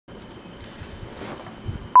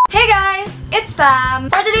It's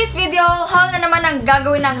Pam! For today's video, haul na naman ang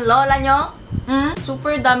gagawin ng lola nyo.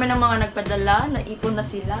 Super dami ng mga nagpadala, naipon na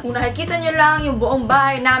sila. Kung nakikita nyo lang yung buong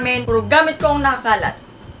bahay namin, puro gamit ko ang nakakalat.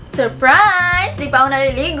 Surprise! Di pa ako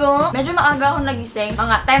naliligo. Medyo maaga akong nagising,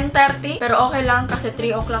 mga 10:30. Pero okay lang kasi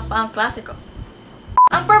 3 o'clock pa ang klase ko.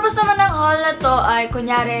 Ang purpose naman ng haul na to ay,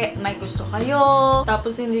 kunyari, may gusto kayo,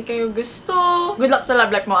 tapos hindi kayo gusto. Good luck sa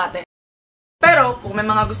love life mo, ate. Pero, kung may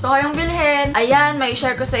mga gusto kayong bilhin, ayan, may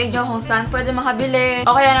share ko sa inyo kung saan pwede makabili.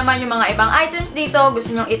 O kaya naman yung mga ibang items dito,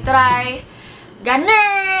 gusto nyong itry.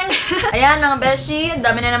 Ganun! Ayan, mga beshi,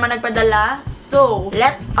 dami na naman nagpadala. So,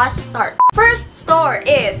 let us start. First store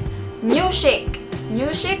is newchic.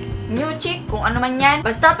 Newchic, kung ano man yan.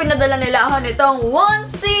 Basta pinadala nila ako nitong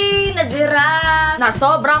onesie na giraffe na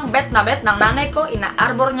sobrang bet na bet ng nanay ko.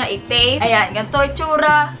 Ina-arbor niya itape. Ayan, ganito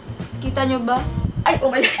itsura. Kita nyo ba? Ay,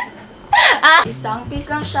 oh my God. Isang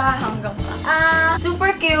piece lang siya hanggang paa.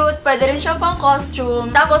 Super cute. Pwede rin siya pang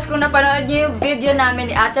costume. Tapos kung napanood niyo yung video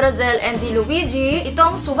namin ni Ate Rosel and di Luigi,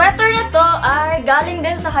 itong sweater na to ay galing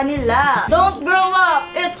din sa kanila. Don't grow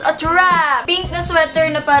up! It's a trap! Pink na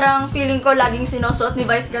sweater na parang feeling ko laging sinusuot ni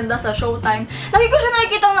Vice Ganda sa Showtime. Lagi ko siya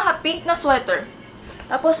nakikita naka-pink na sweater.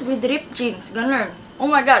 Tapos with ripped jeans. Ganun.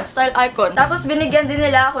 Oh my God, style icon. Tapos binigyan din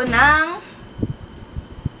nila ako ng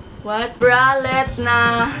bralette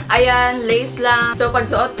na, ayan, lace lang. So, pag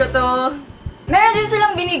suot ko to, meron din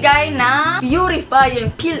silang binigay na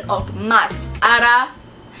purifying peel-off mask. Para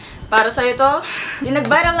sa'yo to. Yung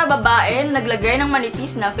nag-viral na babae, naglagay ng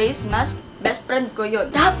manipis na face mask. Best friend ko yun.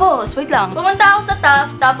 Tapos, wait lang. Pumunta ako sa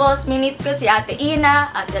Taft, tapos minit ko si Ate Ina,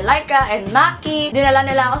 Ate Laika, and Maki. Dinala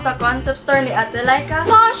nila ako sa concept store ni Ate Laika,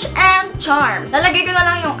 Posh and Charms. Nalagay ko na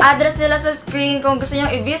lang yung address nila sa screen kung gusto nyo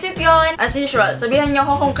i-visit yon. As usual, sabihan nyo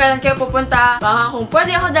ako kung kailan kayo pupunta. Baka kung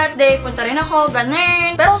pwede ako that day, punta rin ako,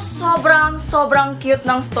 ganun. Pero sobrang cute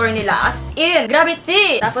ng store nila. As in,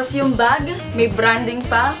 gravity! Tapos yung bag, may branding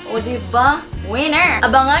pa. O diba? Winner!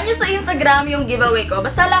 Abangan nyo sa Instagram yung giveaway ko.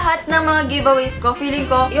 Basta lahat ng mga giveaways ko, feeling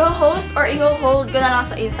ko, i-host or i-hold ko na lang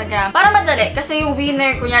sa Instagram. Para madali. Kasi yung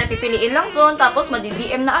winner, kunyari, pipiliin lang doon, tapos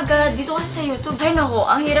madi-DM na agad. Dito kasi sa YouTube. Ay nako,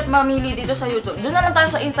 ang hirap mamili dito sa YouTube. Doon na lang tayo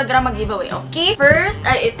sa Instagram mag-giveaway, okay? First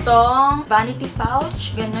ay itong vanity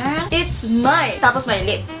pouch. Ganun. It's mine. Tapos may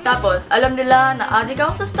lips. Tapos, alam nila na adik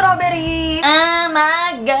ako sa strawberry. Oh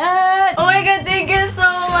my God! Oh my God, thank you so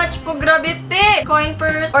much po. Grabe, te! Coin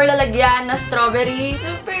purse or lalagyan na strawberry.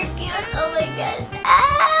 Super cute. Oh my God.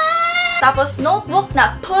 Tapos notebook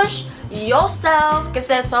na push yourself.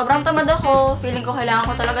 Kasi sobrang tamad ako. Feeling ko kailangan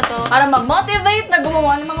ko talaga to para mag-motivate na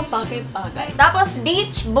gumawa ng mga bagay-bagay. Tapos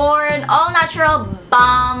beach born all natural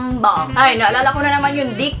bomb. Ay, naalala ko na naman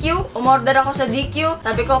yung DQ. Umorder ako sa DQ.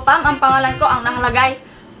 Sabi ko, Pam, ang pangalan ko ang nakalagay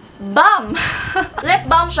Balm! Lip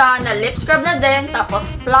balm siya na lip scrub na din,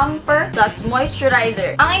 tapos plumper plus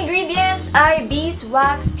moisturizer. Ang ingredients ay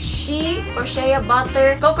beeswax, shea or shea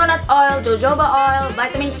butter, coconut oil, jojoba oil,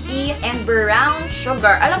 vitamin E, and brown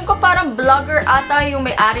sugar. Alam ko parang vlogger ata yung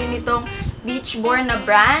may-ari nitong Beachborn na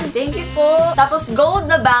brand. Thank you po. Tapos gold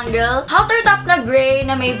na bangle, halter top na gray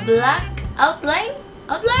na may black outline.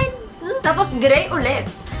 Tapos gray ulit.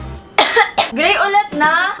 Gray ulit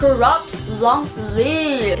na cropped long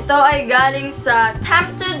sleeve. Ito ay galing sa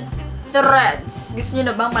Tempted Threads. Gusto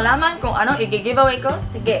nyo na bang malaman kung anong i-giveaway ko?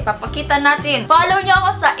 Sige, papakita natin. Follow nyo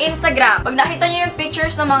ako sa Instagram. Pag nakita nyo yung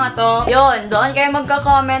pictures ng mga to, yun, doon kayo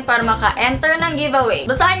magka-comment para maka-enter ng giveaway.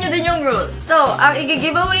 Basahin nyo din yung rules. So, ang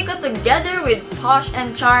i-giveaway ko together with Posh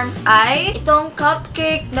and Charms ay itong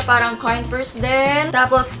cupcake na parang coin purse din.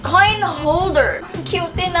 Tapos, coin holder. Ang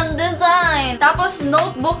cute din ang design. Tapos,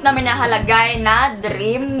 notebook na minahalagay na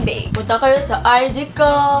Dream Big. Punta kayo sa IG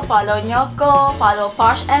ko, follow nyo ko, follow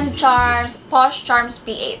Posh and Charms, Posh Charms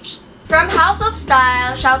PH. From House of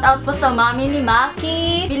Style, shout out po sa mommy ni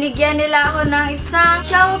Maki. Binigyan nila ako ng isang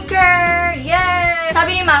choker! Yay!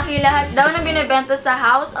 Sabi ni Maki, lahat daw na binibenta sa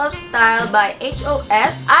House of Style by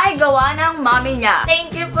HOS ay gawa ng mommy niya.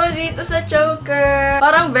 Thank you po dito sa choker!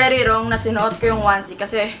 Parang very wrong na sinuot ko yung onesie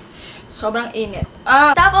kasi sobrang init.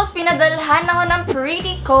 Tapos, pinadalhan ako ng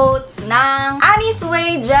pretty coats ng Annie's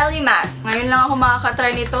Way Jelly Mask. Ngayon lang ako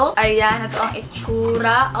makakatry nito. Ayan, ito ang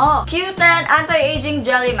itsura. Oh, cute and anti-aging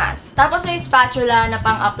jelly mask. Tapos, may spatula na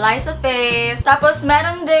pang-apply sa face. Tapos,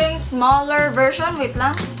 meron ding smaller version. Wait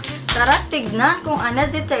lang. Tara, tignan kung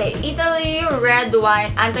anazite. Italy Red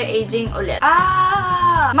Wine Anti-Aging ulit.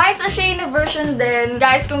 May sachet na version din.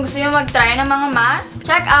 Guys, kung gusto nyo mag-try ng mga mask,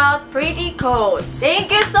 check out Pretty Coats.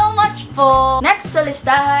 Thank you so much po! Next sa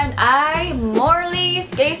listahan ay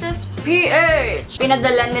Morley's Cases PH.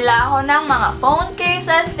 Pinadala nila ako ng mga phone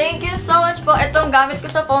cases. Thank you so much po. Itong gamit ko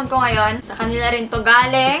sa phone ko ngayon. Sa kanila rin to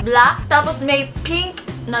galing. Black, tapos may pink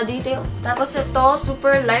na details. Tapos ito,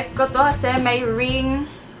 super like ko to kasi may ring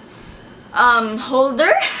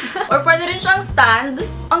holder. Or pwede rin siyang stand.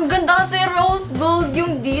 Ang ganda kasi rose gold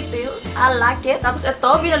yung detail. I like it. Tapos ito,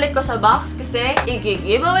 binalik ko sa box kasi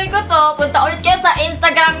i-giveaway ko to. Punta ulit kayo sa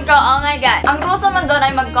Instagram ko. Oh my God. Ang rules naman doon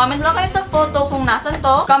ay mag-comment lang kayo sa photo kung nasan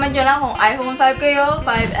to. Comment nyo lang kung iPhone 5 kayo,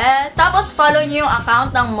 5S. Tapos follow nyo yung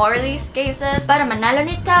account ng Morley's Cases para manalo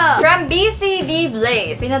nito. From BCD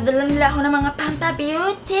Blaze, pinadala nila ako ng mga Pampa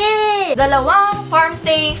Beauty. 2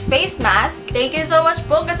 farmstay face mask. Thank you so much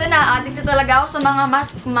po kasi na-addict talaga ako sa mga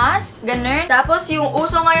mask. Ganun. Tapos yung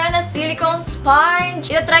uso ngayon na silicone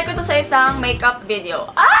sponge. Ita-try ko to sa isang makeup video.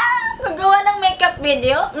 Nagawa ng makeup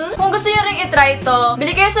video? Kung gusto nyo rin i-try to,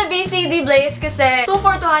 bili kayo sa BCD Blaze kasi 2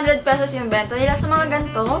 for 200 pesos yung benta nila sa mga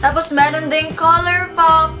ganito. Tapos meron ding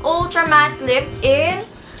Colourpop Ultra Matte Lip in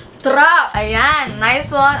Trap. Ayan,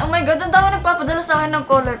 nice one. Oh my God, ang dami nagpapadala sa akin ng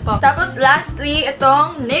Colourpop. Tapos lastly,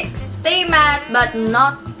 itong NYX Stay Matte but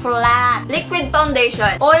not flat liquid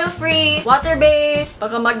foundation. Oil-free, water-based.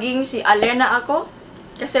 Baka maging si Alena ako.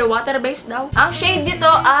 Kasi water-based daw. Ang shade dito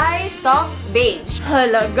ay soft beige.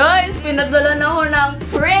 Hala guys, pinadala na ako ng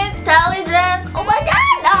Printelligence. Oh my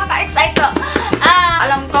God! Nakaka-excite ko.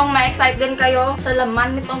 Alam kong ma-excite din kayo sa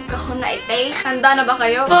laman nitong kahon na ite. Handa na ba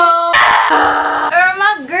kayo?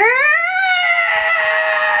 Irma girl!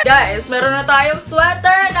 Guys, meron na tayong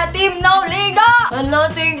sweater na Team No Liga!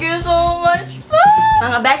 Hello, thank you so much!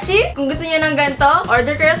 Mga beshi, kung gusto niyo ng ganito,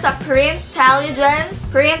 order kayo sa Printelligence.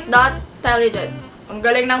 Print.Telligence. Ang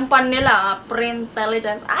galing ng pan nila,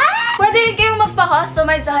 Printelligence. Pwede rin kayong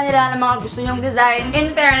magpa-customize sa kanila ng mga gusto nyong design.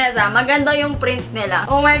 In fairness, maganda yung print nila.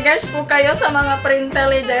 Oh my gosh po kayo sa mga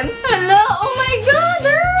Printelligence. Hello, oh my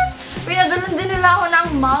gooders! Pinadalan din nila ako ng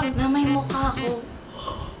mug na may mukha ko.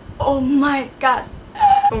 Oh my gosh!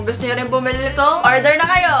 Kung gusto nyo rin bumili nito, order na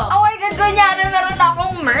kayo. Oh my God, kunyari meron na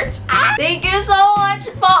akong merch. Thank you so much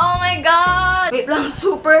po. Oh my God. Wait lang,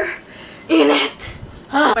 super init.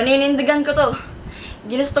 Paninindigan ko to.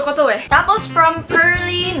 Ginusto ko to eh. Tapos from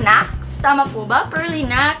Pearly Nax. Tama po ba? Pearly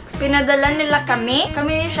Nax. Pinadala nila kami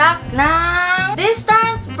ni Shaq ng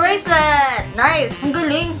distance bracelet. Nice. Ang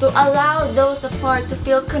galing. To allow those apart to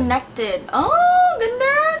feel connected. Oh,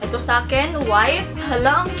 ganda. Ito sa akin, white.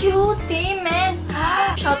 Hala, ang cutie, man.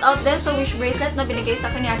 Shout out din sa wish bracelet na binigay sa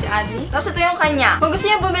akin ni Ate Adli. Tapos ito yung kanya. Kung gusto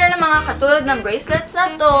niyo bumili ng mga katulad ng bracelets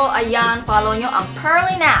na to, ayan, follow nyo ang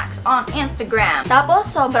Pearly Nax on Instagram. Tapos,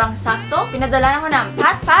 sobrang sakto. Pinadala ako ng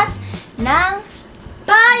pat-pat ng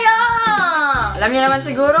payong! Alam niyo naman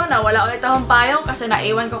siguro na wala ulit akong payong kasi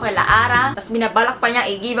naiwan ko kay Laara. Tapos binabalak pa niya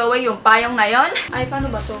i-giveaway yung payong na yon. Ay,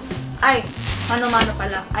 paano ba to? Ay, mano-mano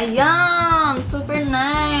pala. Ayan! Super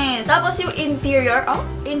nice! Tapos yung interior,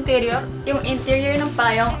 yung interior ng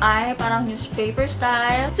payong ay parang newspaper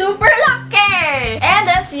style. Super lucky! And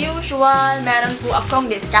as usual, meron po akong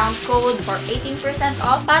discount code for 18%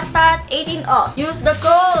 off. Pat-pat 18 off. Use the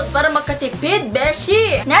code para magkatipid,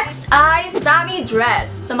 beshi! Next ay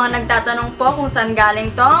sammydress. Sa mga nagtatanong po kung saan galing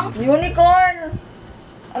tong unicorn.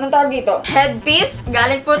 Anong tawag dito? Headpiece.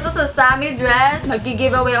 Galing po to sa sammydress.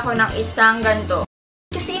 Mag-giveaway ako ng isang ganito.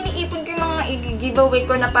 Kasi iniipon ko yung mga i-giveaway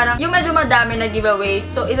ko na parang yung medyo madami na giveaway.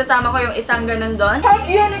 So, isasama ko yung isang ganun doon. Half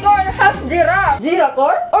unicorn, half giraffe.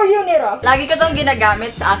 Giracorn or uniraph? Lagi ko tong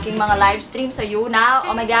ginagamit sa aking mga live stream sa YouNow.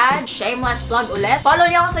 Oh my God, shameless plug ulit. Follow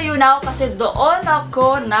niyo ako sa YouNow kasi doon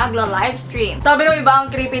ako nagla-live stream. Sabi ng iba ang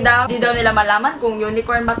creepy daw. Di daw nila malaman kung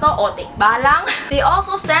unicorn ba to o tikba lang. They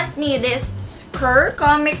also sent me this skirt,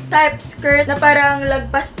 comic type skirt na parang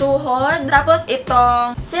lagpas tuhod. Tapos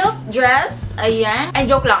itong silk dress. Ayan. Ay,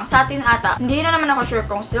 joke lang. Satin ata. Hindi na naman ako sure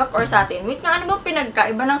kung silk or satin. Wait nga, ano ba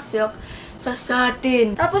pinagkaiba ng silk sa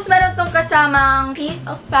satin? Tapos meron tong kasamang piece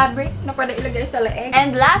of fabric na pwede ilagay sa leeg.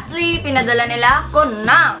 And lastly, pinadala nila ako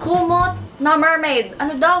ng kumot na mermaid.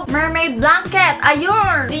 Ano daw? Mermaid blanket.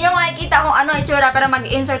 Ayun! Hindi nyo makikita kung ano itsura pero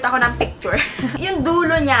mag-insert ako ng picture. Yung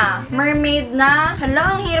dulo niya. Mermaid na.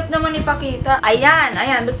 Hala, ang hirap naman ipakita. Ayan,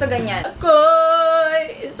 ayan. Basta ganyan.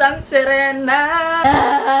 Ako'y isang sirena.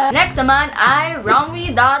 Next naman ay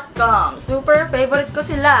romwe.com. Super favorite ko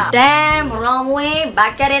sila. Damn, romwe.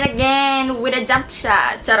 Back at it again with a jump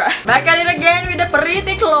shot. Charot. Back at it again with the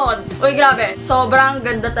pretty clothes. Uy, grabe. Sobrang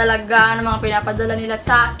ganda talaga ng mga pinapadala nila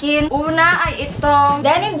sa akin. Una, niya ay itong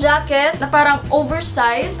denim jacket na parang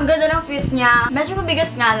oversized. Ang ganda ng fit niya. Medyo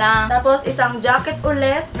mabigat nga lang. Tapos isang jacket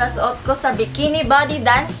ulit na suot ko sa Bikini Body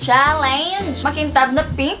Dance Challenge. Makintab na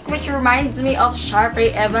pink which reminds me of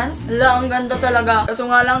Sharpay Evans. Ang ganda talaga. Kaso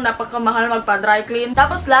nga lang napakamahal magpa-dry clean.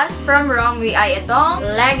 Tapos last from Romwe ay itong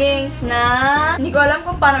leggings na hindi ko alam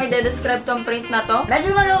kung paano i-describe tong print na to.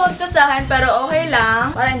 Medyo maluwag to sa akin pero okay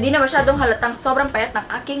lang. Para hindi na masyadong halatang sobrang payat ng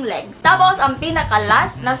aking legs. Tapos ang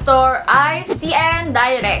pinaka-last na store ay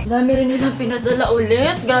cndirect. Dami rin nilang pinadala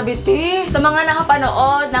ulit. Gravity. Sa mga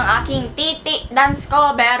nakapanood ng aking titi dance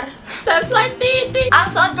cover. Just like titi. Ang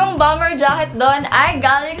suot kong bomber jacket doon ay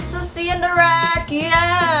galing sa cndirect.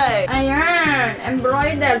 Yay! Ayan.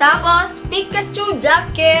 Embroidered. Tapos Pikachu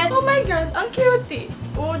jacket. Oh my god. Ang cutie.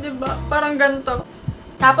 Oh, diba? Parang ganito.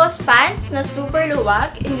 Tapos pants na super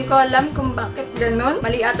luwag. Hindi ko alam kung bakit ganun.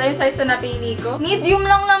 Mali ata yung size na napili ko. Medium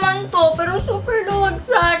lang naman to, pero super luwag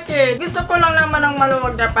sa akin. Gusto ko lang naman ng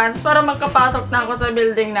maluwag na pants para magkapasok na ako sa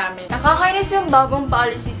building namin. Nakakainis yung bagong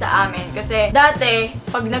policy sa amin. Kasi dati,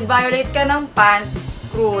 pag nag-violate ka ng pants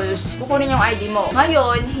rules, kukunin yung ID mo.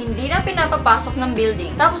 Ngayon, hindi na pinapapasok ng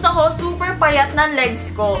building. Tapos ako, super payat ng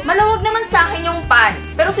legs ko. Maluwag naman sa akin yung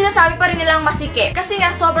pants. Pero sinasabi pa rin nilang masikip. Kasi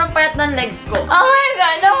nga, sobrang payat ng legs ko. Oh my god!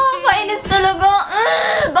 Nakakainis talaga.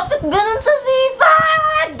 Bakit ganun sa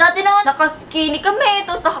sifat? Dati naman naka-skinny kami,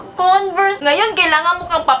 tapos naka-converse. Ngayon, kailangan mo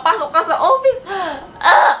kang papasok ka sa office.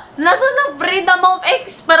 Nasaan ang freedom of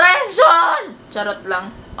expression? Charot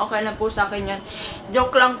lang. Okay lang po sa akin yan.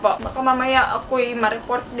 Joke lang po. Baka mamaya ako'y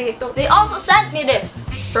ma-report dito. They also sent me this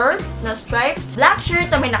shirt na striped. Black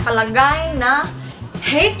shirt na may nakalagay na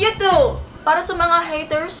hate you too. Para sa mga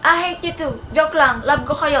haters, I hate you too. Joke lang. Love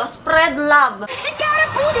ko kayo. Spread love.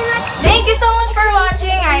 Thank you so much for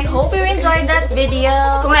watching. I hope you enjoyed that video.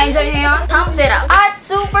 Kung na-enjoy nyo yun, thumbs it up. At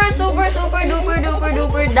super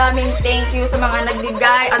duper daming thank you sa mga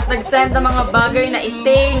nagbigay at nag-send ng mga bagay na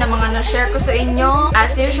na mga na-share ko sa inyo.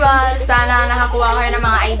 As usual, sana nakakuha kayo ng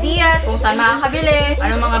mga ideas kung saan makakabili,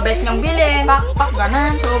 anong mga bet nyong bilhin, pak,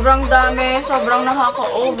 ganun. Sobrang dami, sobrang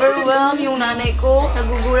nakaka-overwhelm yung nanay ko.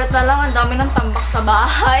 Nagugulat na lang, ang dami ng tambak sa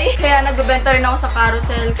bahay. Kaya nagbebenta rin ako sa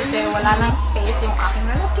carousel kasi wala nang space yung aking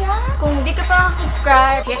lalagyan. Kung di ka pa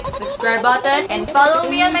subscribe, hit the subscribe button and follow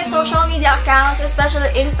me on my social media accounts, especially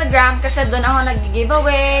Instagram kasi doon ako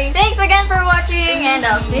nag-giveaway. Thanks again for watching and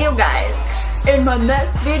I'll see you guys in my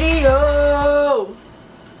next video.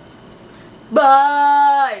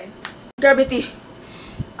 Bye! Gravity.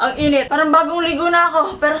 Ang init. Parang bagong ligo na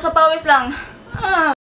ako pero sa pawis lang.